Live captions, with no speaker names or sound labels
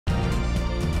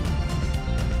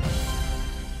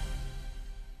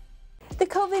The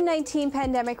COVID-19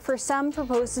 pandemic for some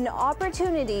proposed an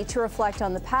opportunity to reflect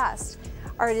on the past.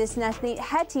 Artist Nethmie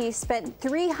Hetti spent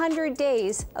 300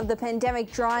 days of the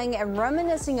pandemic drawing and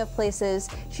reminiscing of places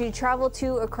she traveled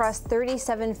to across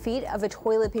 37 feet of a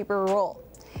toilet paper roll.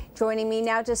 Joining me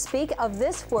now to speak of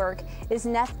this work is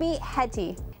Nethmie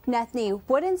Hetti. Nethmie,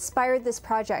 what inspired this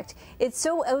project? It's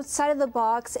so outside of the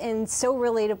box and so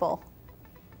relatable.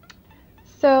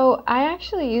 So I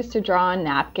actually used to draw on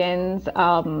napkins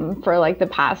for like the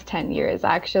past 10 years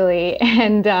actually.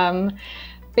 And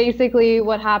basically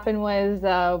what happened was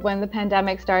when the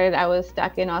pandemic started, I was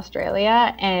stuck in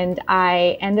Australia and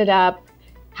I ended up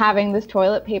having this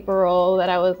toilet paper roll that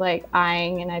I was like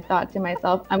eyeing, and I thought to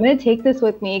myself, I'm going to take this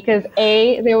with me because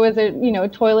there was a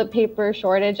toilet paper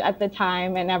shortage at the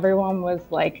time and everyone was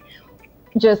like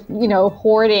just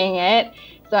hoarding it.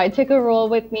 So I took a roll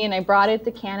with me and I brought it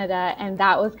to Canada, and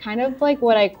that was kind of like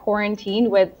what I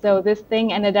quarantined with. So this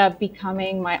thing ended up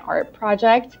becoming my art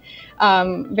project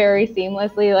very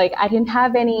seamlessly. Like I didn't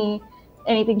have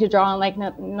anything to draw on, like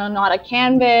not a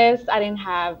canvas. I didn't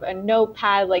have a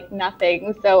notepad, like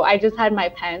nothing. So I just had my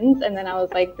pens, and then I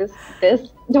was like, this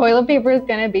toilet paper is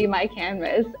gonna be my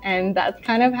canvas, and that's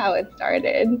kind of how it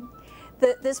started.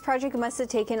 This project must have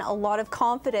taken a lot of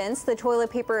confidence. The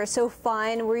toilet paper is so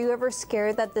fine. Were you ever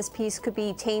scared that this piece could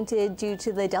be tainted due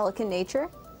to the delicate nature?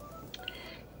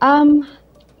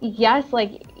 Yes,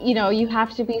 like, you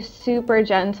have to be super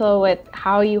gentle with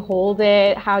how you hold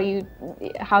it, how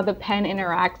the pen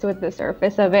interacts with the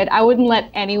surface of it. I wouldn't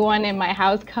let anyone in my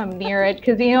house come near it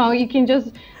because, you can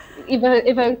just, if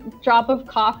a drop of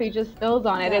coffee just spills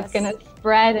on it, yes, it's gonna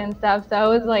spread and stuff. So I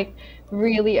was like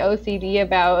really OCD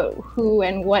about who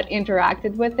and what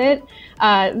interacted with it.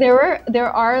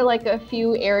 There are like a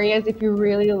few areas, if you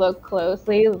really look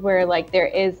closely, where like there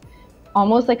is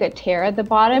almost like a tear at the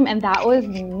bottom, and that was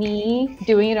me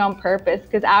doing it on purpose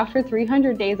because after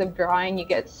 300 days of drawing, you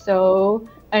get so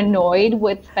annoyed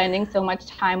with spending so much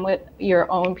time with your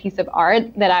own piece of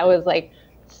art that I was like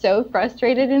so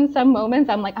frustrated in some moments.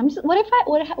 I'm like,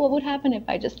 what would happen if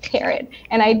I just tear it?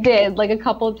 And I did like a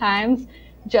couple of times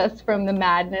just from the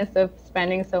madness of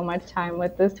spending so much time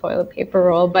with this toilet paper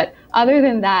roll. But other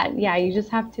than that, yeah, you just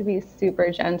have to be super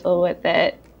gentle with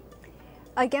it.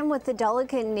 Again, with the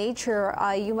delicate nature,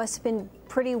 you must have been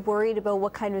pretty worried about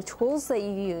what kind of tools that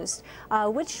you used.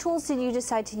 Which tools did you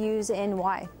decide to use and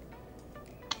why?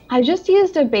 I just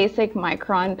used a basic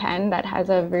micron pen that has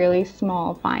a really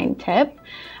small, fine tip.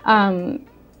 And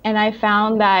I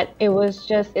found that it was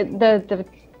just, the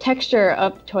texture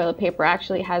of toilet paper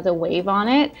actually has a wave on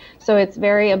it. So it's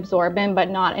very absorbent, but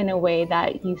not in a way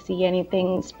that you see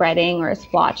anything spreading or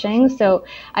splotching. So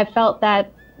I felt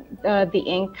that the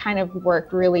ink kind of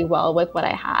worked really well with what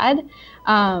I had.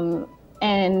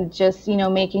 And just,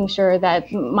 making sure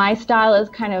that my style is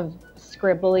kind of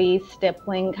scribbly,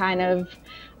 stippling kind of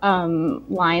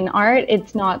line art.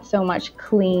 It's not so much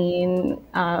clean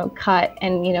cut,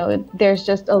 and there's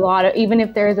just a lot of, even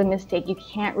if there's a mistake, you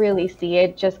can't really see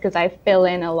it just because I fill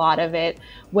in a lot of it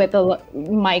with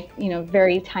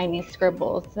very tiny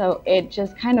scribbles. So it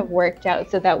just kind of worked out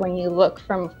so that when you look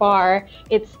from far,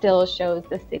 it still shows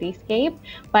the cityscape.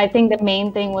 But I think the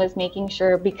main thing was making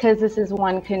sure, because this is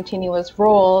one continuous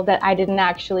roll, that I didn't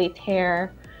actually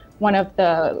tear one of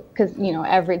because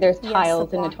there's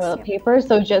tiles in the toilet paper,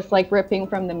 so just like ripping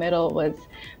from the middle was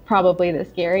probably the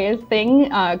scariest thing,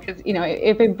 because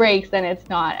if it breaks, then it's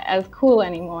not as cool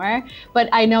anymore. But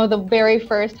I know the very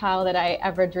first tile that I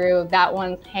ever drew, that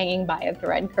one's hanging by a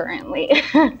thread currently.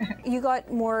 You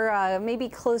got more maybe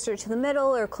closer to the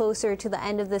middle or closer to the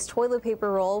end of this toilet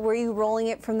paper roll. Were you rolling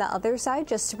it from the other side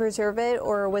just to preserve it,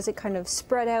 or was it kind of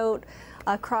spread out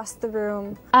across the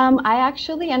room? I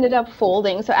actually ended up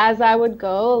folding. So as I would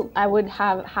go, I would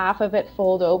have half of it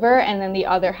fold over, and then the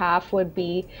other half would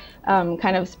be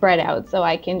kind of spread out, so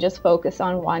I can just focus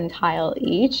on one tile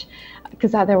each,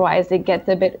 because otherwise it gets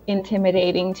a bit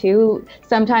intimidating too.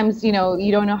 Sometimes, you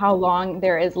don't know how long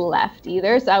there is left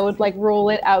either. So I would like roll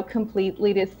it out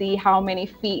completely to see how many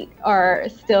feet are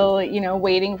still,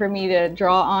 waiting for me to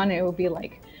draw on. It would be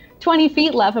like 20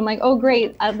 feet left. I'm like, oh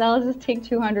great, that'll just take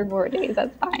 200 more days,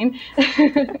 that's fine.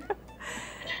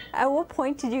 At what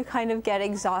point did you kind of get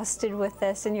exhausted with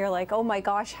this and you're like, oh my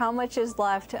gosh, how much is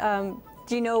left?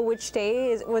 Do you know which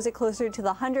day? Was it closer to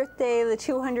the 100th day, the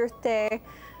 200th day?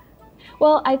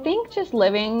 Well, I think just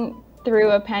living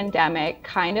through a pandemic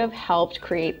kind of helped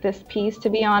create this piece, to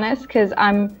be honest, because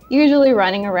I'm usually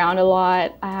running around a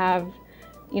lot. I have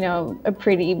you know, a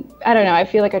pretty, I don't know, I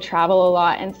feel like I travel a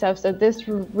lot and stuff. So this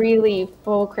really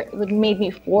made me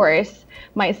force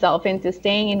myself into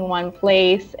staying in one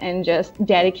place and just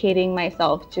dedicating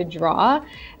myself to draw,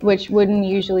 which wouldn't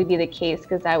usually be the case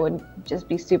because I would just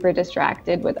be super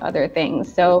distracted with other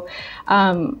things. So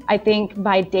I think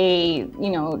by day, you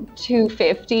know,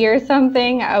 250 or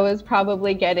something, I was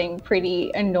probably getting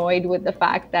pretty annoyed with the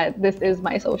fact that this is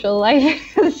my social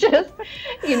life. It's just,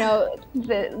 you know,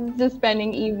 just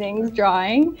spending evenings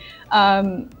drawing.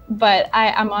 But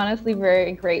I'm honestly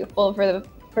very grateful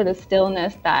for the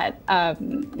stillness that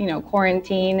you know,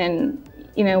 quarantine and,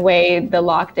 in a way, the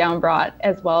lockdown brought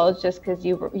as well, just because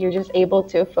you're just able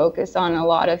to focus on a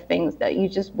lot of things that you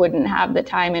just wouldn't have the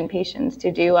time and patience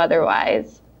to do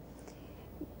otherwise.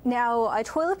 Now, a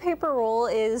toilet paper roll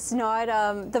is not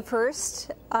the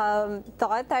first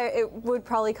thought that it would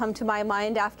probably come to my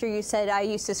mind after you said I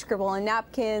used to scribble on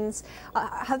napkins.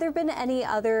 Have there been any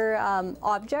other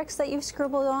objects that you've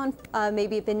scribbled on?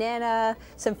 Maybe a banana,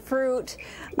 some fruit?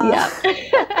 Yeah.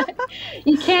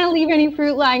 You can't leave any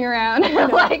fruit lying around. No.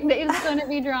 Like, it's going to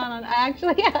be drawn on. I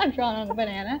actually have drawn on a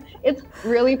banana. It's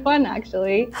really fun,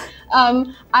 actually.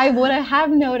 What I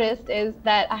have noticed is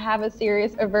that I have a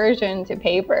serious aversion to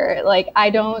paper. Like, I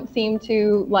don't seem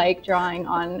to like drawing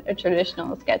on a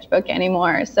traditional sketchbook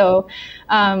anymore. So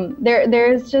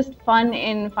there's just fun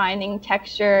in finding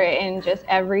texture in just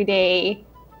everyday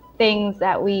things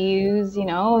that we use, you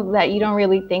know, that you don't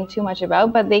really think too much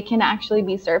about, but they can actually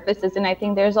be surfaces. And I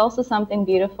think there's also something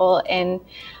beautiful in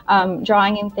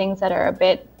drawing in things that are a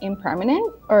bit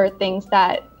impermanent, or things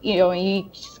that, you know, you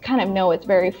just kind of know it's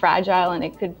very fragile and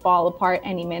it could fall apart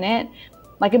any minute.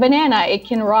 Like a banana, it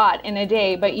can rot in a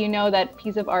day, but you know that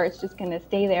piece of art is just going to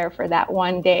stay there for that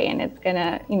one day, and it's going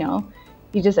to, you know,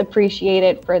 you just appreciate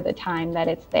it for the time that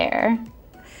it's there.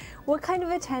 What kind of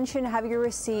attention have you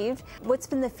received? What's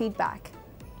been the feedback?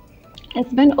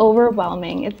 It's been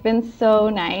overwhelming. It's been so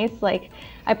nice. Like,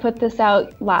 I put this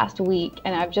out last week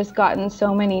and I've just gotten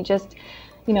so many just,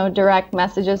 you know, direct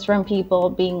messages from people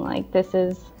being like, this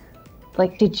is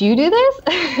like, did you do this?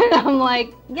 And I'm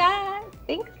like, yeah, I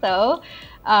think so.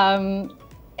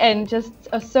 And just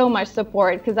so much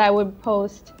support, because I would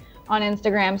post on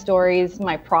Instagram stories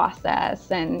my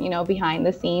process and, you know, behind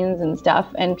the scenes and stuff,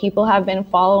 and people have been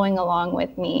following along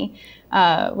with me,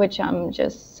 which I'm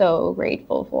just so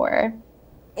grateful for.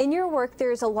 In your work,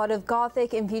 there's a lot of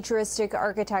Gothic and futuristic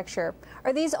architecture.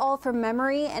 Are these all from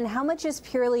memory, and how much is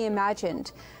purely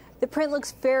imagined? The print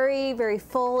looks very, very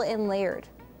full and layered.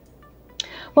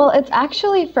 Well, it's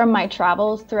actually from my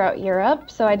travels throughout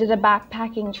Europe. So I did a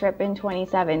backpacking trip in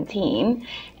 2017,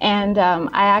 and I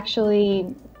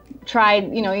actually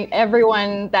tried, you know,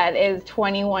 everyone that is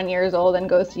 21 years old and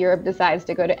goes to Europe decides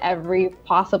to go to every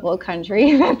possible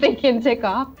country that they can tick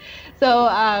off.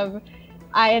 So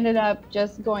I ended up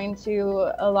just going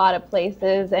to a lot of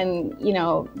places, and, you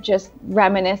know, just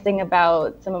reminiscing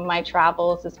about some of my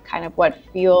travels is kind of what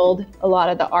fueled a lot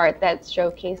of the art that's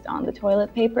showcased on the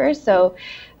toilet paper. So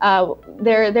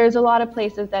there's a lot of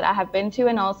places that I have been to,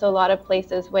 and also a lot of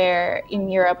places where in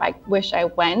Europe I wish I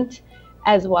went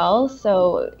as well.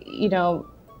 So, you know,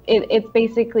 it's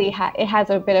basically, it has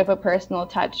a bit of a personal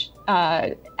touch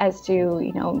as to,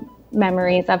 you know,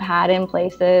 memories I've had in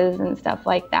places and stuff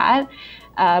like that.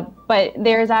 But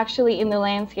there's actually, in the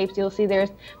landscapes, you'll see there's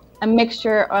a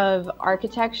mixture of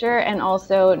architecture and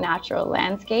also natural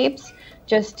landscapes,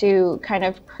 just to kind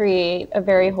of create a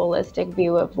very holistic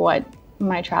view of what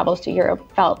my travels to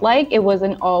Europe felt like. It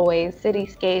wasn't always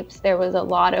cityscapes. There was a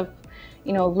lot of,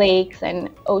 you know, lakes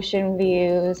and ocean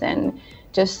views and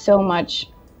just so much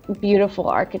beautiful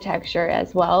architecture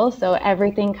as well. So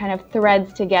everything kind of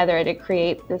threads together to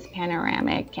create this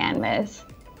panoramic canvas.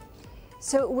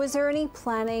 So was there any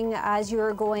planning as you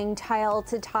were going tile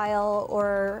to tile,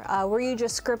 or were you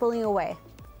just scribbling away?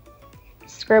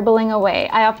 Scribbling away.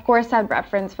 I, of course, had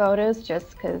reference photos, just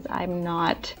because I'm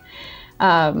not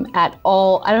at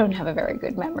all, I don't have a very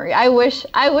good memory. I wish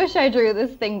I drew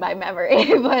this thing by memory,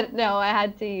 but no, I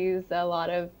had to use a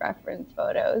lot of reference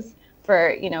photos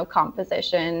for, you know,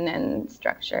 composition and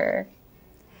structure.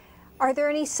 Are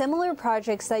there any similar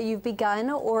projects that you've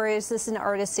begun, or is this an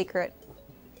artist secret?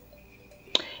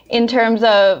 In terms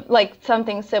of like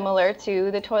something similar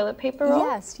to the toilet paper roll?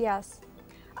 Yes, yes.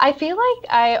 I feel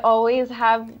like I always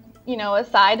have, you know, a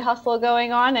side hustle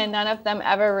going on, and none of them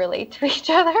ever relate to each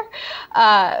other.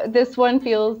 This one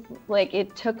feels like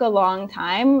it took a long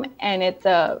time, and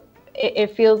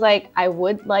it feels like I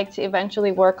would like to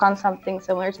eventually work on something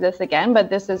similar to this again, but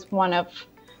this is one of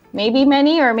maybe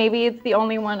many, or maybe it's the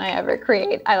only one I ever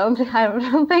create. I don't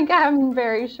think I'm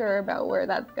very sure about where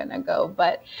that's gonna go,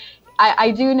 but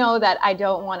I do know that I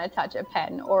don't want to touch a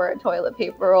pen or a toilet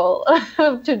paper roll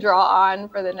to draw on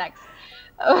for the next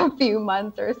few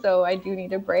months or so. I do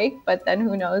need a break, but then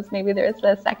who knows, maybe there's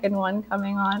a second one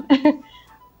coming on.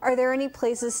 Are there any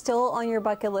places still on your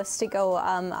bucket list to go?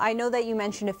 I know that you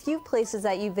mentioned a few places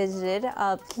that you visited.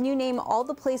 Can you name all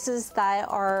the places that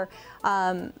are,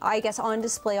 I guess, on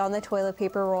display on the toilet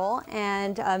paper roll,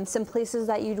 and some places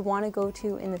that you'd want to go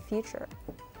to in the future?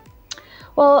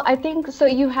 Well, I think so.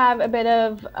 You have a bit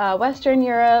of Western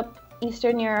Europe,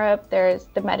 Eastern Europe, there's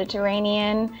the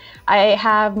Mediterranean. I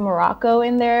have Morocco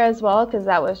in there as well, because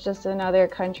that was just another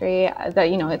country that,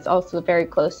 you know, it's also very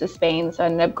close to Spain, so I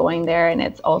ended up going there, and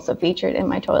it's also featured in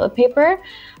my toilet paper.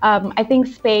 I think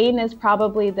Spain is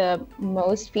probably the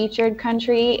most featured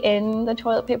country in the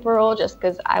toilet paper roll, just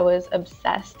because I was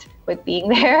obsessed with being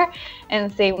there,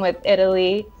 and same with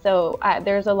Italy. So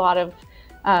there's a lot of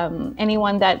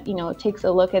anyone that, you know, takes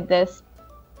a look at this,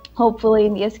 hopefully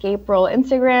in the Escape Roll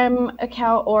Instagram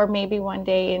account, or maybe one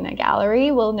day in a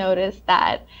gallery, will notice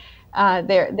that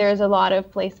there's a lot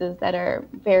of places that are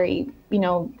very, you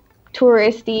know,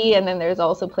 touristy, and then there's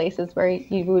also places where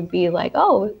you would be like,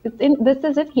 oh, this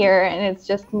isn't here, and it's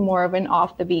just more of an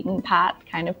off the beaten path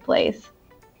kind of place.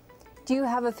 Do you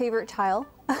have a favorite tile?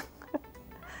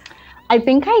 I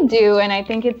think I do, and I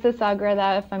think it's the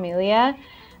Sagrada Familia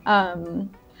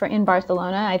in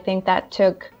Barcelona. I think that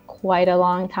took quite a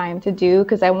long time to do,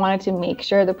 because I wanted to make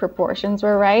sure the proportions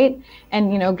were right.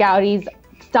 And, you know, Gaudi's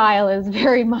style is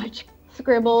very much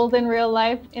scribbled in real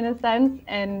life, in a sense,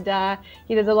 and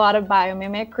he does a lot of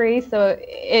biomimicry, so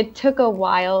it took a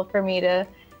while for me to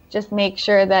just make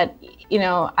sure that, you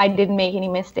know, I didn't make any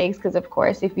mistakes, because of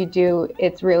course if you do,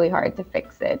 it's really hard to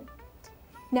fix it.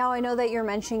 Now, I know that you're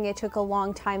mentioning it took a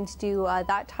long time to do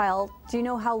that tile. Do you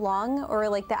know how long, or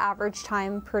like the average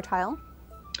time per tile?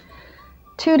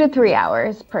 2 to 3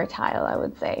 hours per tile, I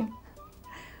would say.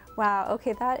 Wow,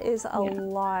 okay, that is a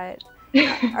lot.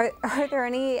 Are there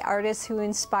any artists who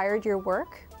inspired your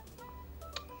work?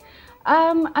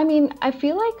 I mean, I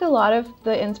feel like a lot of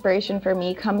the inspiration for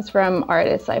me comes from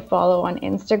artists I follow on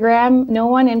Instagram. No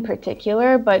one in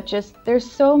particular, but just there's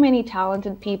so many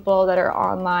talented people that are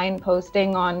online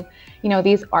posting on, you know,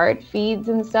 these art feeds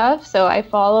and stuff. So I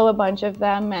follow a bunch of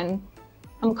them, and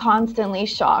I'm constantly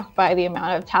shocked by the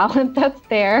amount of talent that's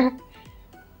there.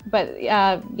 But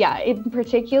yeah, in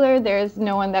particular, there's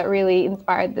no one that really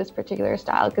inspired this particular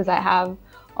style, because I have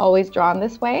always drawn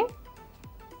this way.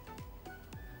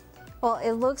 Well,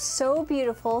 it looks so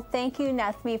beautiful. Thank you,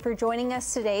 Nethmie, for joining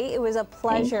us today. It was a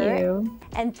pleasure. Thank you.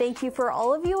 And thank you for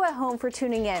all of you at home for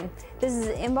tuning in. This is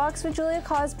Inbox with Julia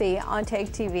Cosby on TAG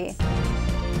TV.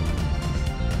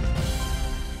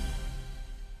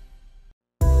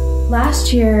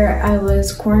 Last year, I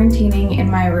was quarantining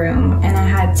in my room, and I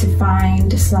had to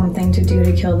find something to do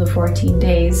to kill the 14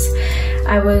 days.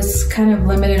 I was kind of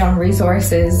limited on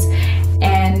resources,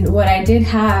 and what I did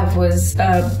have was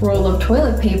a roll of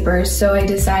toilet paper, so I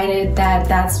decided that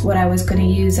that's what I was going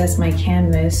to use as my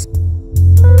canvas.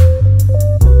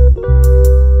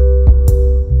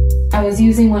 I was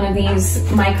using one of these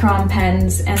micron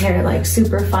pens, and they're like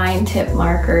super fine tip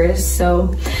markers,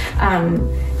 so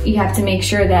you have to make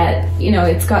sure that, you know,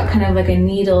 it's got kind of like a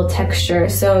needle texture,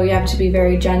 so you have to be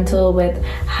very gentle with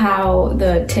how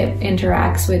the tip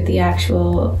interacts with the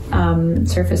actual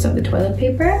surface of the toilet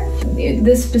paper.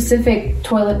 This specific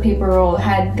toilet paper roll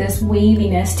had this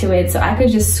waviness to it, so I could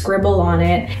just scribble on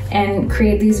it and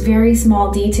create these very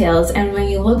small details, and when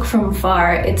you look from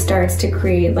far, it starts to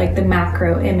create like the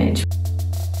macro image.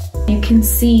 You can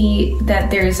see that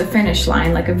there's a finish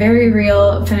line, like a very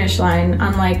real finish line,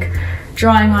 unlike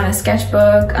drawing on a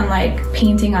sketchbook, unlike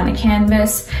painting on a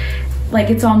canvas. Like,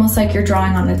 it's almost like you're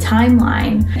drawing on the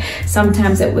timeline.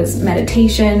 Sometimes it was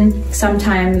meditation,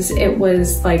 sometimes it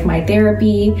was like my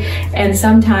therapy, and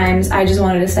sometimes I just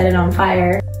wanted to set it on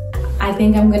fire. I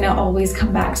think I'm gonna always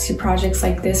come back to projects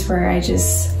like this where I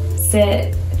just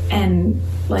sit and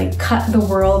like cut the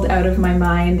world out of my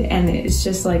mind, and it's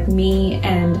just like me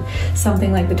and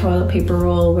something like the toilet paper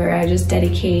roll, where I just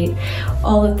dedicate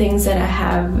all the things that I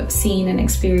have seen and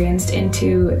experienced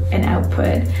into an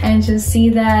output, and just see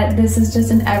that this is just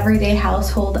an everyday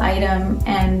household item,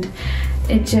 and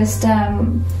it just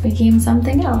became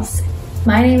something else.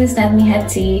 My name is Nethmie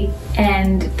Hetti,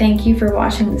 and thank you for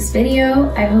watching this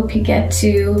video. I hope you get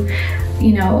to,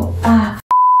 you know,